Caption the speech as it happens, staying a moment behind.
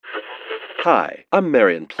Hi, I'm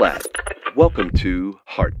Marion Platt. Welcome to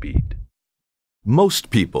Heartbeat. Most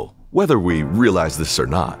people, whether we realize this or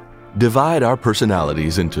not, divide our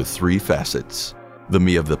personalities into three facets. The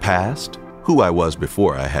me of the past, who I was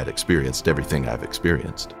before I had experienced everything I've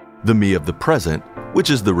experienced. The me of the present, which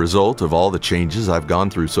is the result of all the changes I've gone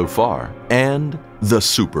through so far. And the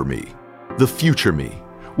super me, the future me,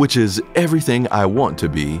 which is everything I want to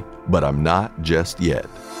be, but I'm not just yet.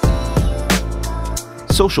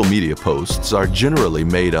 Social media posts are generally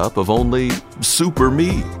made up of only super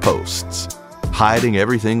me posts, hiding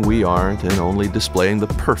everything we aren't and only displaying the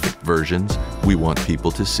perfect versions we want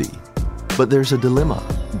people to see. But there's a dilemma.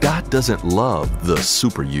 God doesn't love the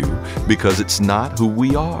super you because it's not who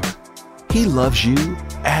we are. He loves you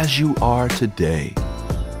as you are today.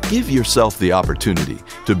 Give yourself the opportunity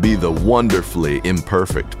to be the wonderfully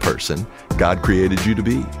imperfect person God created you to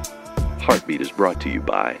be. Heartbeat is brought to you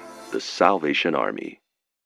by the Salvation Army.